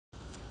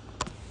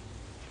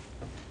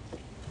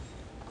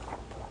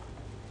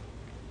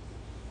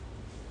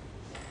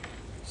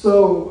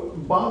So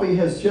Bobby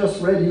has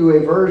just read you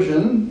a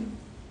version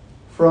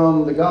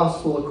from the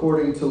Gospel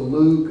according to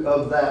Luke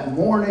of that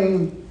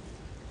morning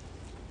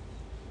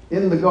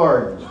in the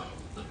garden.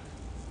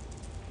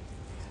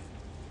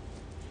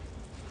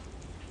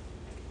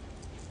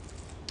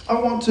 I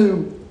want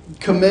to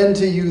commend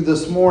to you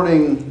this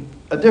morning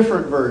a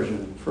different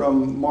version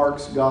from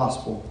Mark's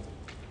Gospel.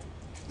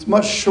 It's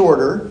much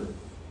shorter.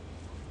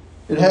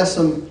 It has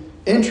some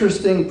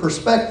interesting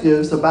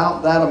perspectives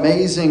about that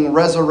amazing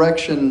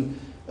resurrection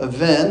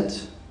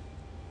event.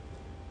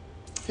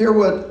 Hear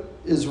what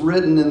is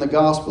written in the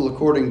Gospel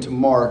according to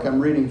Mark. I'm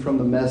reading from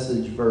the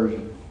Message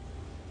version.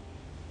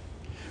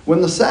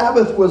 When the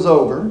Sabbath was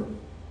over,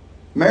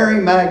 Mary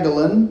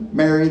Magdalene,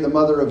 Mary the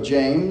mother of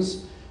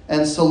James,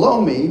 and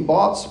Salome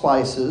bought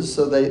spices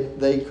so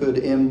they could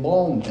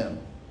embalm him.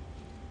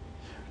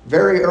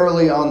 Very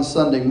early on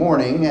Sunday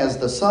morning, as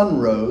the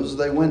sun rose,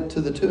 they went to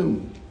the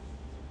tomb.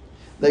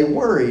 They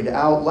worried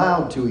out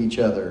loud to each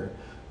other,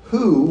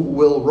 "Who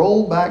will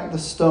roll back the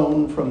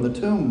stone from the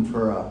tomb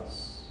for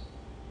us?"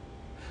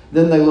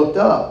 Then they looked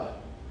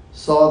up,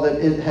 saw that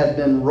it had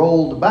been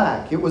rolled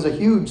back. It was a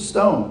huge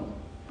stone,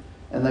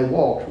 and they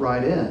walked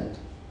right in.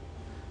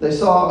 They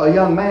saw a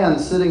young man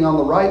sitting on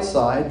the right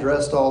side,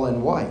 dressed all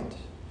in white.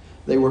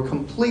 They were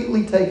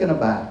completely taken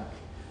aback.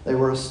 They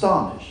were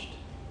astonished.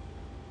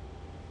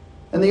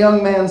 And the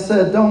young man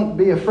said, "Don't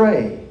be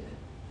afraid.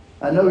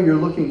 I know you're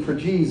looking for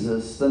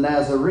Jesus, the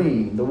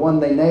Nazarene, the one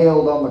they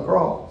nailed on the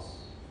cross.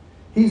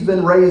 He's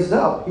been raised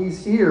up.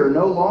 He's here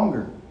no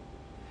longer.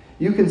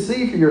 You can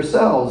see for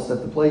yourselves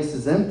that the place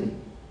is empty.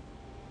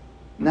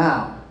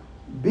 Now,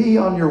 be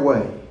on your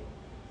way.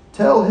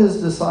 Tell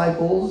his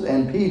disciples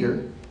and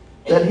Peter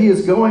that he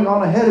is going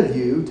on ahead of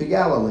you to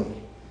Galilee.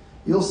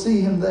 You'll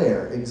see him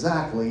there,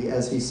 exactly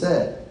as he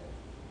said."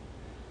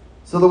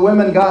 So the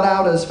women got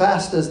out as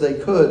fast as they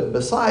could,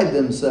 beside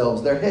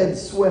themselves, their heads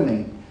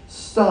swimming.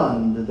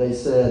 Stunned, they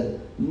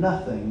said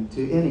nothing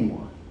to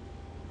anyone.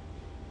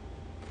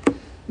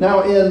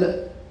 Now,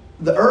 in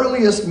the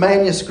earliest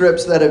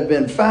manuscripts that have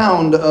been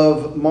found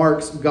of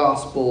Mark's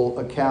gospel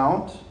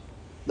account,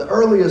 the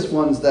earliest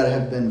ones that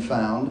have been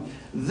found,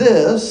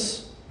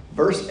 this,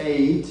 verse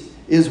 8,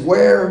 is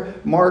where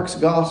Mark's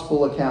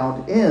gospel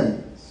account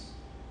ends.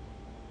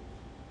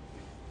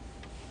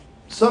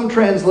 Some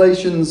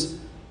translations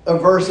of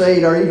verse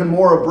 8 are even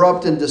more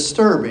abrupt and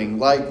disturbing,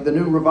 like the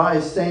New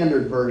Revised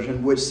Standard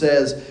Version, which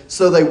says,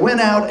 "So they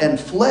went out and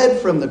fled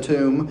from the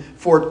tomb,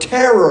 for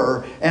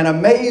terror and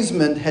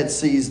amazement had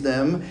seized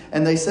them,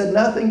 and they said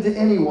nothing to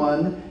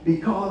anyone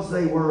because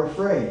they were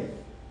afraid."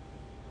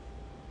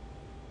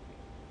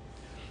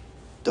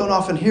 Don't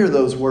often hear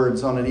those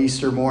words on an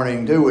Easter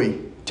morning, do we?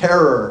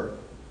 Terror,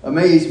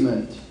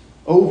 amazement,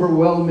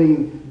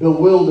 overwhelming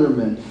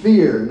bewilderment,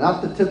 fear.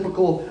 Not the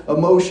typical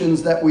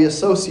emotions that we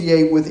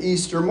associate with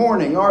Easter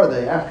morning, are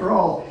they? After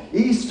all,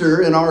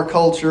 Easter in our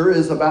culture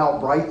is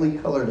about brightly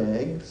colored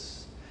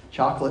eggs,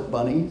 chocolate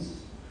bunnies,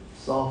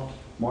 soft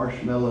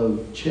marshmallow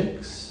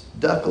chicks,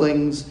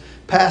 ducklings,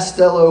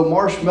 pastello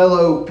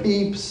marshmallow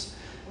peeps.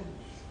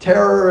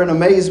 Terror and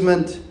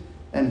amazement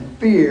and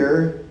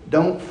fear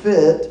don't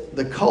fit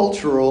the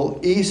cultural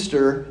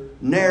Easter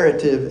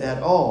narrative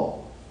at all.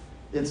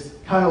 It's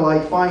kind of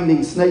like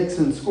finding snakes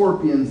and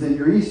scorpions in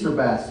your Easter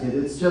basket.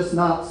 It's just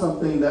not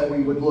something that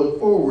we would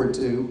look forward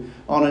to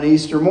on an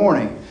Easter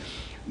morning.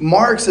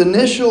 Mark's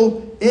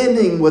initial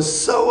ending was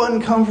so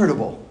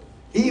uncomfortable,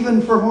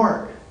 even for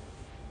Mark,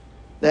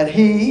 that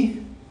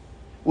he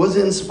was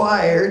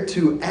inspired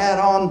to add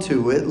on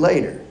to it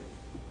later.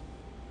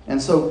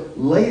 And so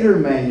later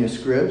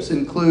manuscripts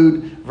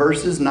include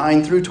verses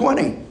 9 through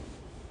 20.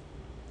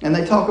 And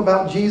they talk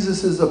about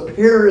Jesus'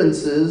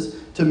 appearances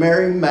to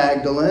Mary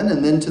Magdalene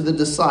and then to the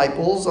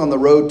disciples on the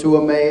road to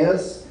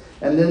Emmaus,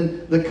 and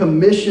then the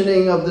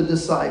commissioning of the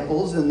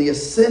disciples and the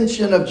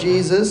ascension of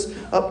Jesus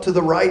up to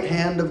the right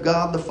hand of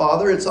God the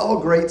Father. It's all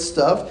great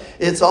stuff.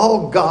 It's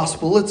all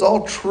gospel. It's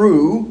all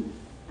true.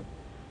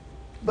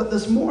 But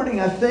this morning,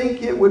 I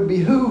think it would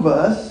behoove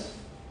us,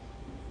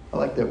 I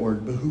like that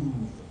word, behoove.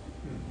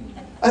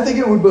 I think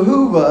it would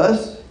behoove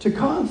us to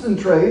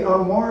concentrate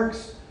on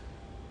Mark's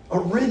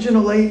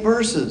original 8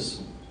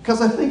 verses, because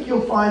I think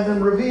you'll find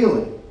them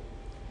revealing.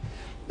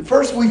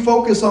 First, we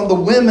focus on the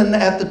women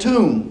at the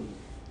tomb.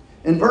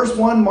 In verse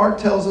 1, Mark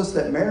tells us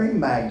that Mary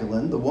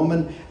Magdalene, the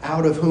woman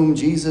out of whom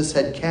Jesus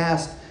had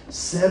cast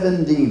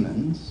 7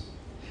 demons,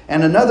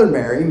 and another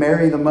Mary,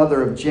 Mary the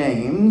mother of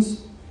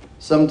James,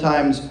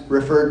 sometimes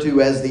referred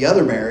to as the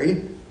other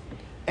Mary,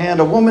 and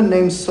a woman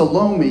named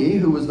Salome,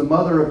 who was the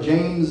mother of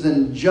James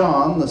and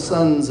John, the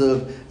sons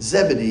of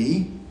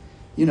Zebedee,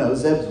 you know,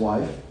 Zeb's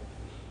wife.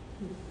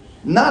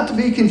 Not to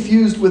be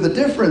confused with a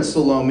different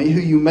Salome, who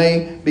you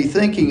may be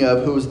thinking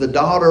of, who was the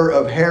daughter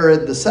of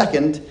Herod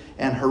II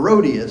and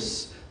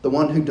Herodias, the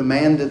one who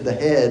demanded the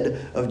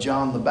head of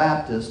John the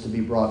Baptist to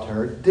be brought to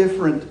her.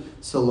 Different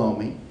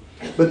Salome.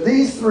 But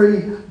these 3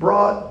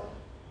 brought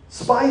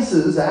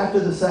spices after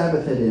the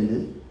Sabbath had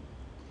ended,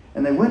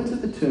 and they went to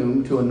the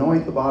tomb to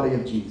anoint the body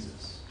of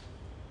Jesus.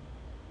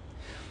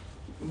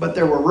 But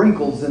there were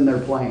wrinkles in their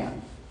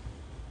plan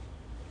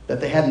that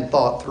they hadn't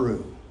thought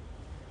through.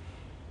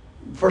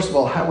 First of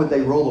all, how would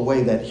they roll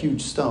away that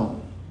huge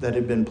stone that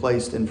had been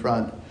placed in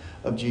front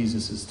of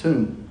Jesus'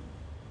 tomb?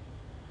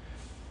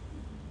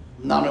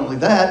 Not only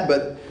that,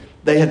 but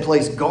they had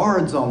placed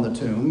guards on the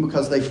tomb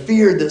because they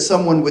feared that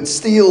someone would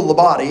steal the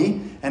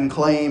body and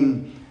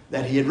claim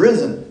that he had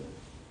risen.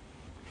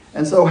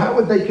 And so how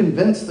would they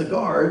convince the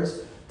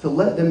guards to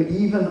let them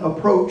even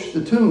approach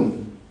the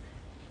tomb?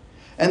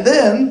 And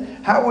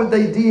then, how would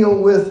they deal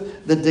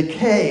with the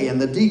decay and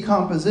the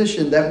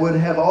decomposition that would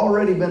have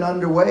already been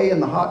underway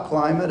in the hot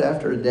climate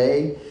after a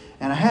day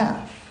and a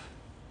half?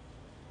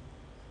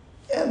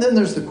 And then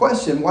there's the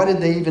question, why did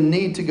they even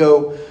need to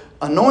go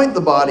anoint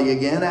the body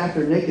again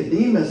after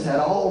Nicodemus had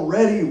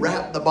already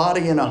wrapped the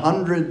body in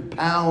 100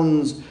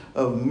 pounds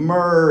of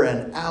myrrh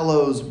and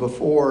aloes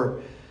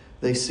before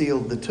they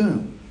sealed the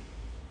tomb?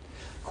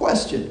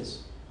 Questions.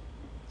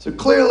 So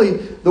clearly,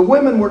 the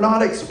women were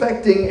not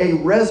expecting a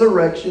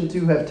resurrection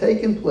to have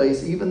taken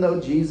place, even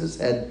though Jesus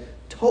had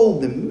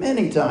told them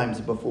many times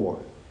before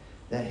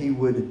that he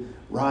would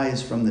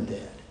rise from the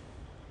dead.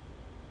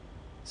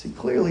 See,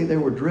 clearly they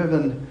were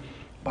driven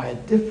by a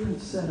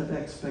different set of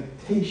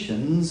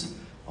expectations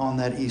on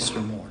that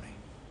Easter morning.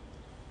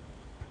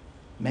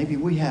 Maybe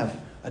we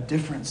have a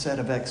different set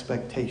of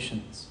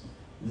expectations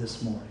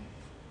this morning.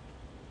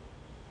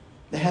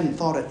 They hadn't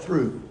thought it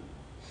through.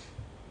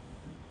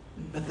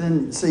 But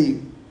then, see,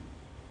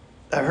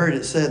 I heard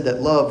it said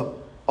that love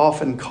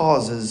often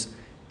causes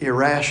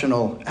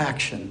irrational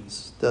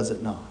actions, does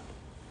it not?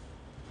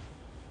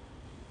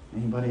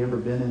 Anybody ever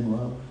been in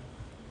love?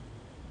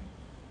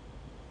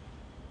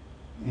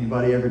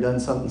 Anybody ever done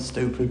something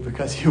stupid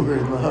because you were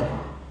in love?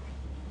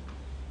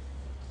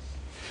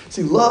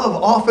 See,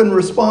 love often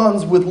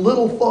responds with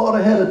little thought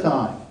ahead of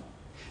time.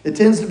 It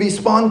tends to be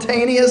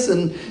spontaneous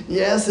and,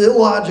 yes,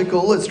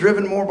 illogical. It's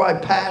driven more by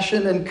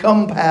passion and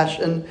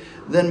compassion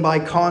than by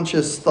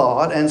conscious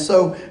thought. And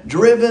so,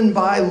 driven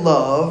by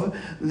love,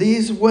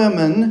 these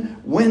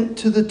women went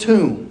to the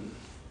tomb.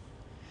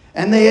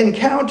 And they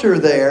encounter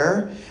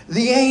there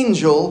the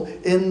angel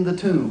in the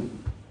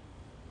tomb.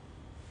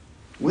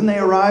 When they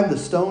arrive, the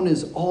stone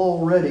is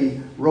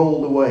already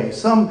rolled away.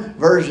 Some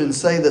versions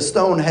say the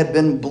stone had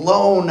been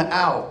blown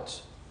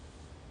out.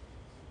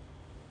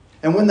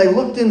 And when they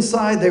looked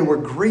inside, they were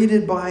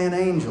greeted by an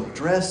angel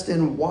dressed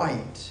in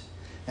white.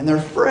 And they're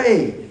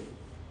afraid.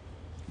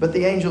 But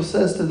the angel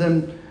says to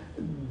them,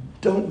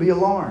 don't be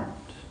alarmed.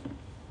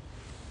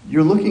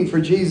 You're looking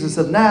for Jesus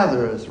of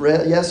Nazareth.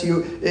 Yes,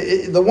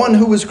 the one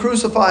who was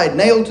crucified,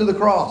 nailed to the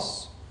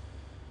cross.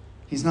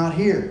 He's not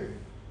here.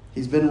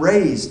 He's been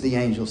raised, the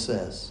angel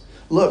says.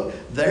 Look,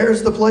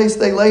 there's the place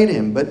they laid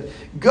him. But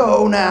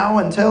go now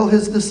and tell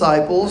his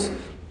disciples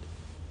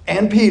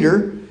and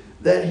Peter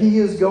that he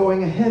is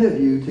going ahead of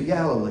you to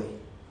Galilee.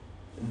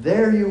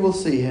 There you will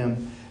see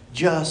him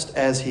just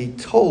as he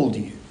told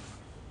you.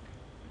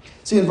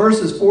 See, in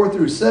verses 4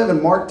 through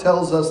 7, Mark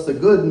tells us the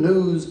good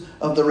news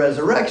of the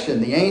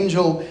resurrection. The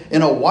angel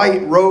in a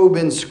white robe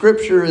in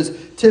Scripture is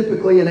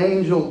typically an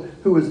angel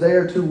who is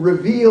there to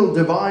reveal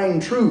divine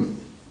truth.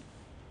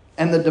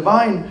 And the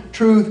divine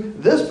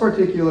truth this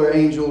particular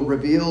angel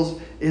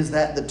reveals is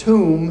that the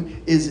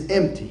tomb is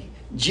empty.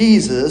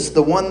 Jesus,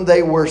 the one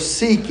they were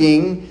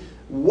seeking,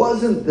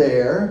 wasn't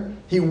there.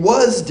 He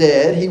was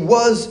dead. He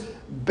was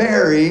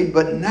buried,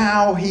 but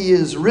now he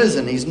is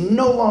risen. He's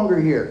no longer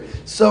here.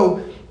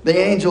 So the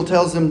angel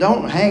tells them,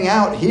 don't hang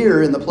out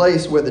here in the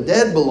place where the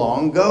dead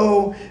belong.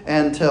 Go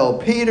and tell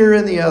Peter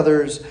and the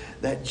others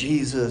that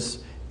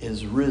Jesus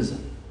is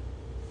risen.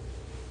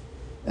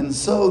 And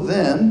so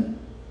then,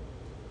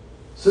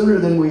 sooner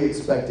than we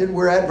expected,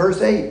 we're at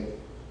verse 8.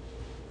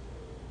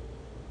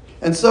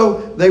 And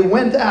so they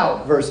went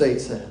out, verse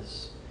 8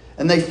 says,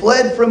 and they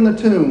fled from the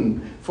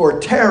tomb, for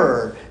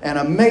terror and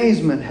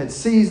amazement had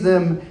seized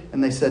them,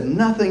 and they said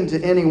nothing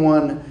to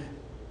anyone,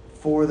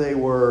 for they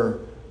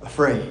were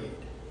afraid.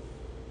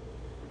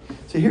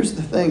 So here's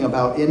the thing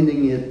about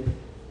ending it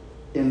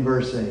in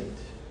verse 8.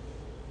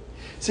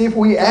 See, if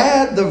we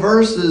add the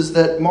verses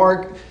that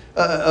Mark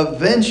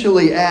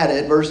eventually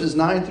added, verses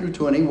 9 through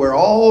 20, where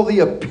all the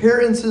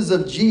appearances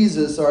of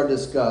Jesus are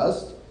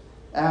discussed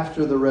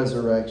after the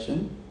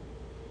resurrection,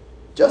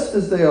 just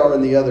as they are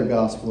in the other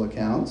gospel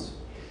accounts,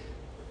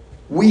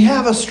 we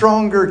have a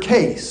stronger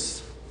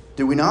case,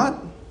 do we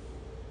not?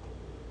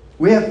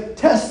 We have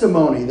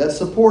testimony that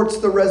supports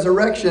the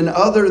resurrection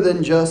other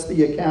than just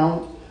the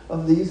account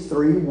of these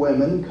three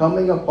women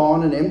coming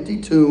upon an empty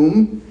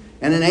tomb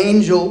and an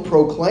angel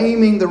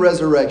proclaiming the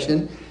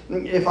resurrection.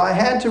 If I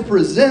had to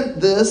present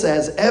this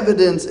as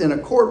evidence in a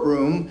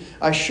courtroom,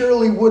 I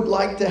surely would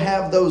like to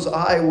have those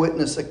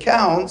eyewitness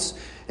accounts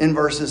in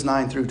verses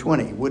 9 through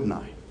 20, wouldn't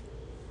I?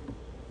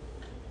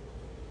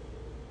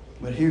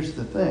 But here's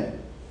the thing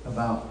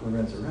about the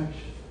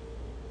resurrection.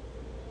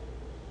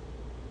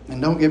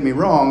 And don't get me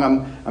wrong,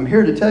 I'm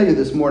here to tell you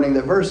this morning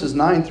that verses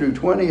 9 through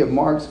 20 of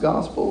Mark's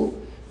gospel,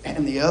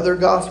 and the other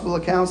gospel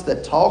accounts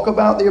that talk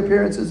about the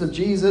appearances of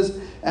Jesus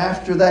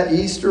after that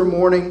Easter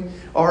morning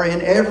are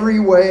in every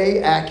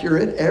way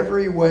accurate,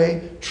 every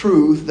way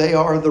truth. They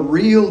are the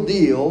real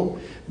deal.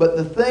 But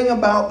the thing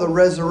about the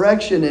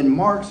resurrection in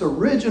Mark's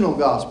original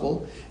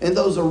gospel, in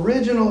those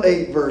original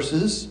 8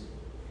 verses,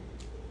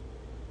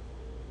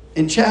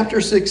 in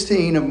chapter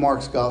 16 of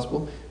Mark's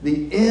gospel,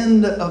 the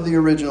end of the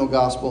original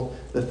gospel,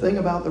 the thing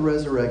about the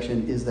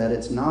resurrection is that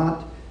it's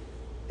not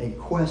a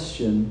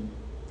question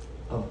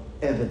of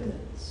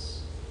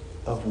evidence,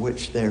 of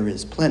which there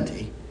is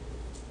plenty,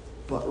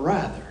 but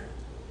rather,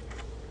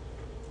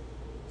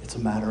 it's a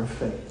matter of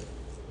faith.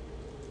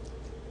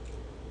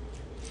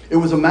 It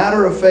was a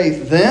matter of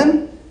faith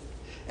then,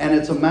 and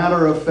it's a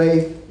matter of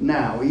faith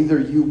now. Either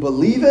you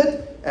believe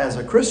it as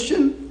a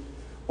Christian,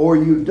 or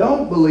you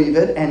don't believe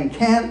it and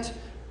can't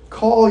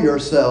call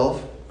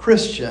yourself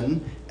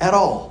Christian at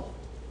all.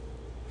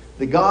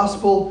 The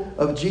gospel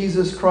of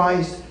Jesus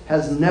Christ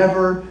has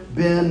never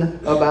been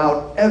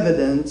about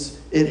evidence.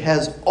 It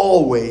has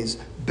always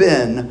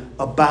been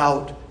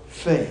about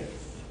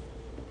faith.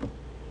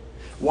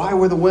 Why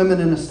were the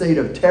women in a state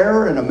of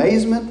terror and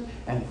amazement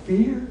and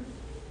fear?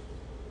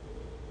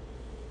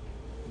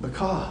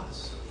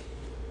 Because,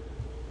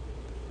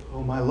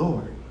 oh my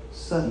Lord,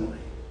 suddenly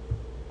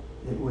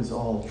it was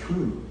all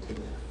true to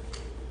them.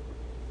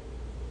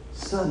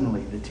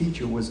 Suddenly the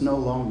teacher was no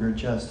longer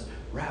just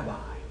rabbi.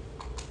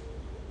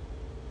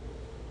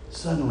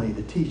 Suddenly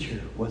the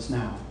teacher was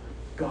now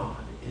God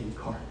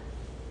incarnate.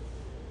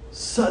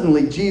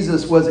 Suddenly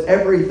Jesus was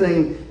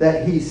everything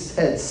that he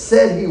had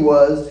said he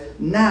was.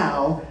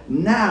 Now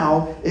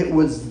it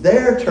was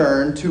their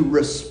turn to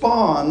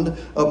respond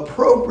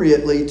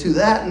appropriately to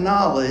that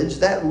knowledge,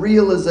 that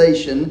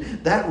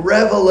realization, that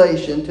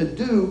revelation, to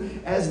do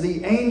as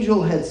the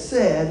angel had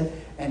said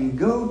and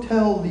go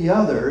tell the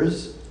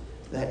others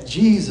that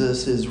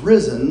Jesus is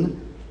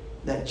risen,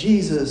 that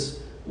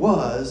Jesus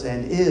was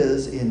and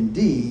is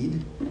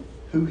indeed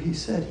who he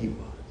said he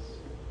was.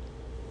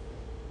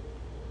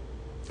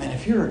 And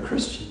if you're a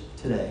Christian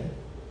today,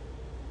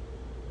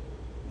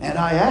 and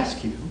I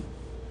ask you,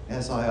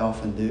 as I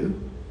often do,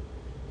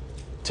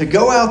 to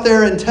go out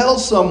there and tell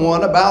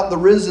someone about the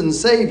risen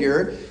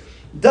Savior,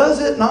 does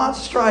it not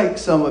strike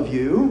some of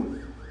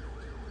you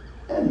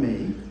and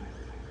me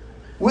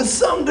with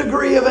some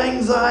degree of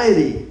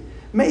anxiety,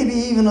 maybe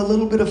even a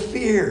little bit of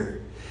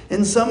fear?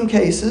 In some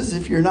cases,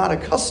 if you're not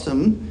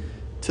accustomed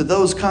to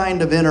those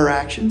kind of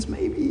interactions,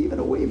 maybe even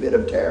a wee bit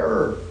of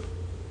terror.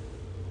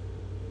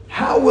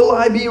 How will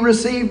I be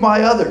received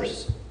by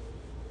others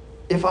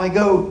if I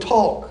go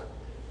talk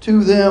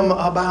to them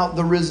about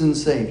the risen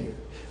Savior?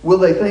 Will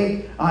they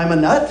think I'm a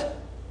nut?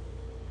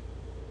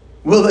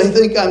 Will they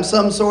think I'm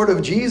some sort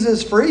of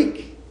Jesus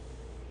freak?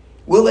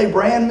 Will they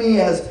brand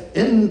me as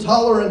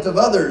intolerant of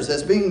others,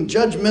 as being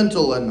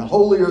judgmental and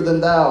holier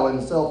than thou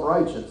and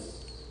self-righteous?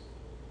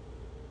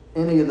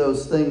 Any of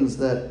those things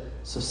that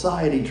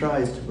society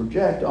tries to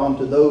project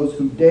onto those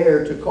who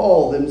dare to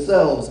call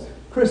themselves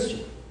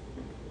Christian.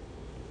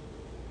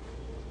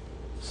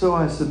 So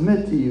I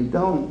submit to you,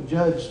 don't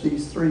judge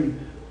these 3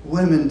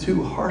 women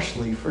too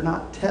harshly for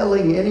not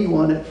telling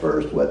anyone at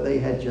first what they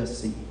had just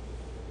seen.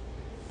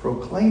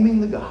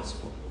 Proclaiming the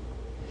gospel,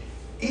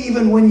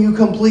 even when you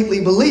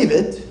completely believe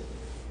it,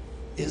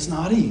 is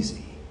not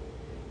easy.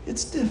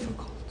 It's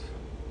difficult.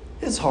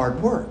 It's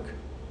hard work.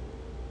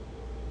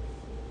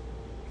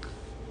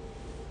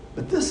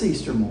 But this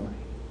Easter morning,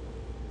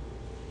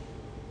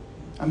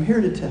 I'm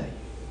here to tell you,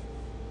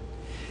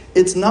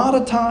 it's not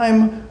a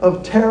time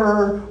of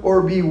terror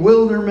or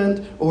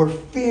bewilderment or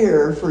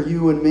fear for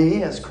you and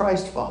me as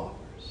Christ followers.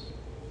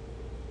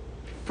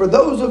 For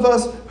those of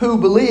us who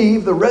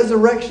believe, the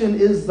resurrection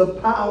is the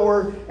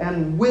power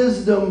and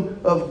wisdom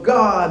of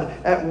God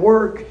at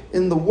work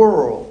in the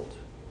world.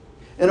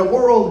 In a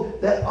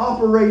world that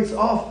operates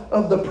off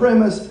of the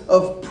premise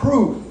of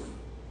proof.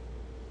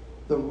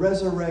 The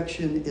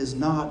resurrection is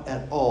not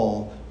at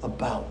all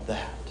about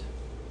that.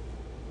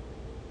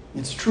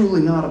 It's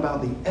truly not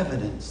about the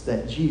evidence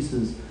that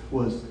Jesus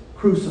was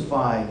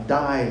crucified,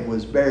 died,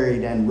 was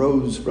buried, and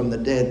rose from the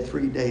dead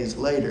 3 days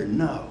later.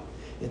 No,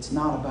 it's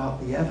not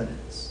about the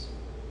evidence.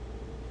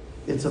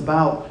 It's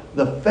about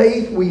the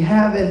faith we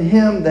have in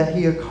Him that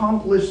He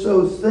accomplished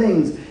those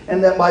things,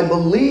 and that by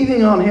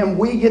believing on Him,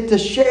 we get to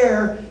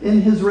share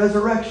in His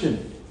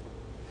resurrection.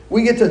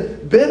 We get to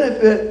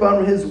benefit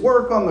from His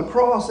work on the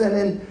cross and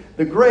in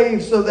the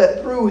grave, so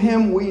that through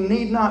Him we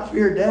need not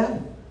fear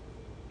death.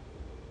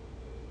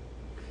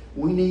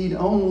 We need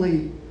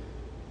only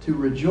to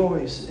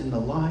rejoice in the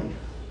life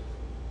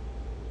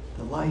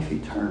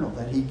eternal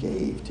that He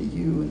gave to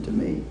you and to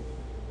me.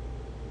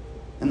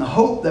 And the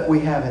hope that we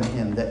have in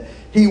Him, that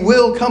He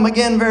will come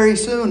again very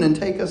soon and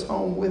take us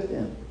home with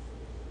Him.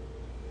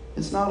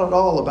 It's not at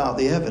all about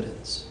the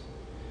evidence.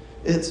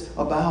 It's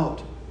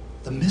about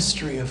the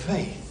mystery of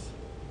faith.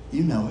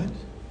 You know it.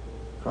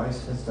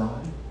 Christ has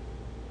died.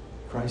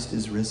 Christ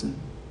is risen.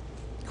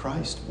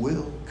 Christ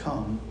will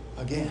come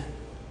again.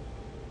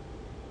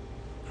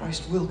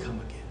 Christ will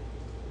come again.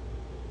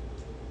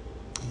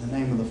 In the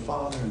name of the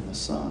Father, and the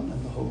Son,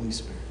 and the Holy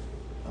Spirit.